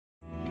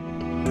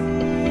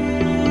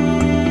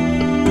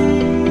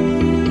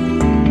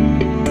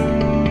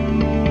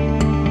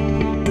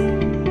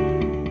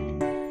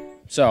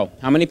So,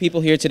 how many people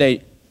here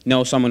today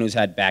know someone who's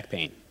had back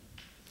pain?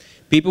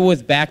 People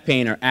with back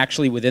pain are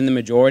actually within the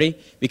majority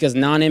because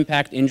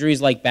non-impact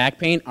injuries like back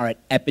pain are at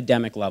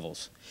epidemic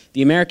levels.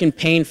 The American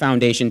Pain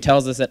Foundation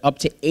tells us that up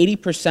to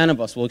 80% of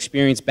us will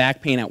experience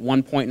back pain at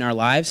one point in our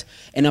lives,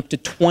 and up to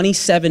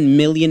 27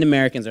 million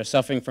Americans are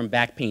suffering from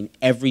back pain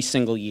every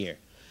single year.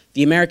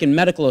 The American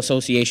Medical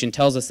Association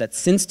tells us that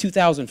since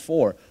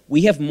 2004,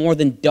 we have more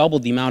than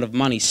doubled the amount of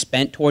money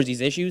spent towards these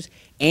issues,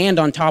 and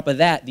on top of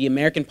that, the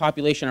American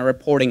population are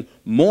reporting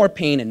more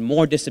pain and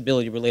more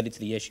disability related to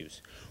the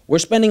issues. We're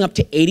spending up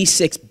to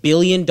 $86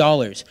 billion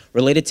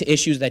related to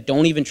issues that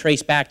don't even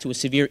trace back to a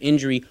severe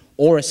injury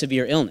or a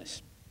severe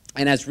illness.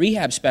 And as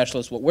rehab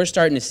specialists, what we're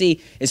starting to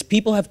see is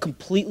people have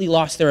completely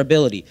lost their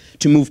ability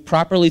to move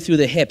properly through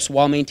the hips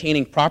while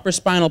maintaining proper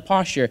spinal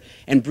posture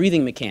and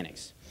breathing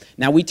mechanics.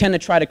 Now, we tend to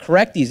try to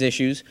correct these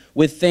issues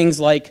with things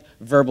like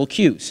verbal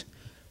cues,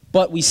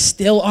 but we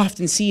still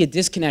often see a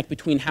disconnect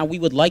between how we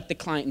would like the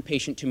client and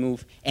patient to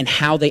move and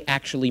how they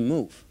actually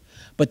move.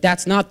 But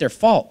that's not their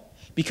fault,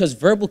 because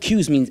verbal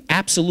cues means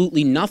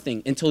absolutely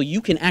nothing until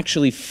you can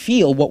actually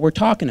feel what we're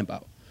talking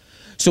about.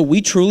 So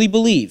we truly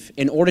believe,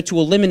 in order to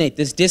eliminate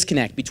this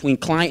disconnect between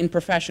client and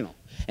professional,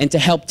 and to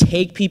help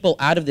take people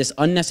out of this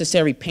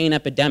unnecessary pain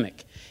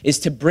epidemic, is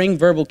to bring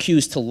verbal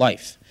cues to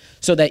life,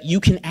 so that you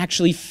can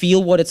actually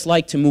feel what it's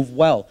like to move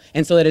well,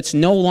 and so that it's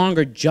no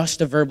longer just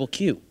a verbal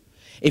cue.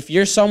 If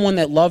you're someone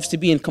that loves to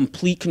be in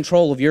complete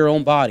control of your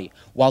own body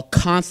while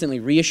constantly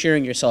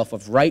reassuring yourself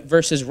of right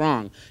versus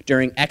wrong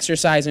during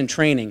exercise and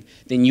training,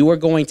 then you are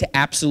going to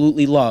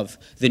absolutely love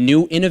the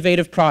new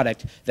innovative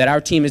product that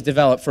our team has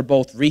developed for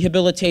both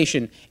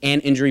rehabilitation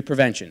and injury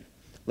prevention.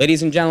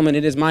 Ladies and gentlemen,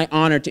 it is my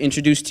honor to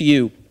introduce to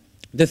you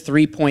the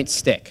 3-point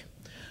stick,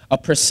 a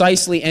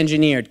precisely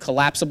engineered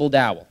collapsible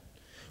dowel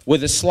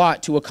with a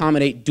slot to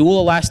accommodate dual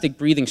elastic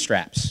breathing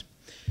straps.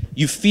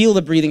 You feel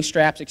the breathing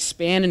straps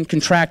expand and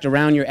contract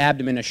around your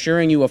abdomen,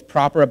 assuring you of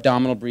proper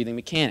abdominal breathing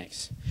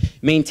mechanics.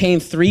 Maintain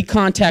 3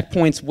 contact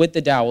points with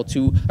the dowel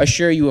to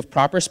assure you of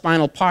proper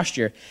spinal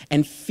posture,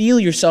 and feel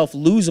yourself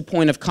lose a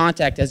point of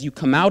contact as you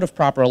come out of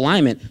proper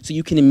alignment so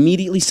you can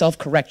immediately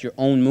self-correct your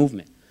own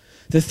movement.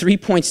 The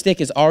 3-point stick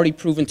is already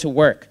proven to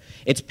work.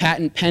 It's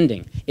patent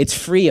pending. It's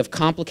free of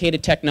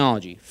complicated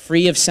technology,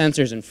 free of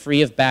sensors, and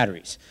free of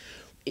batteries.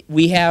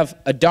 We have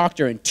a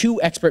doctor and 2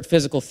 expert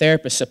physical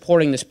therapists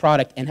supporting this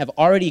product and have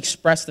already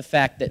expressed the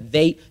fact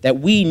that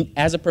we,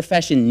 as a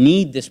profession,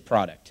 need this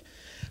product.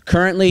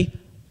 Currently,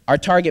 our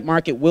target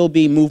market will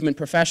be movement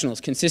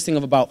professionals, consisting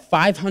of about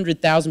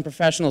 500,000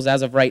 professionals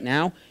as of right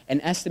now, and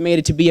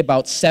estimated to be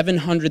about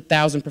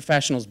 700,000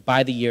 professionals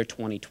by the year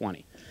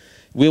 2020.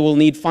 We will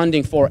need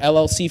funding for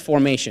LLC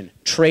formation,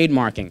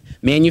 trademarking,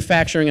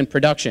 manufacturing and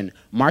production,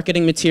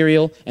 marketing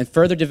material, and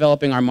further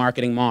developing our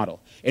marketing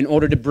model in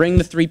order to bring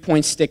the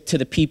 3-point stick to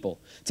the people,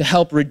 to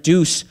help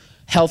reduce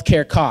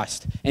healthcare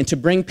costs, and to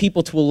bring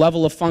people to a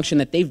level of function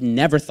that they've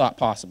never thought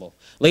possible.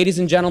 Ladies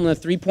and gentlemen, the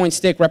 3-point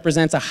stick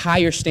represents a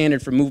higher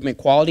standard for movement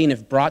quality, and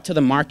if brought to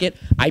the market,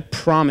 I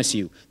promise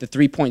you the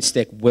 3-point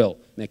stick will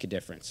make a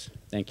difference.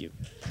 Thank you.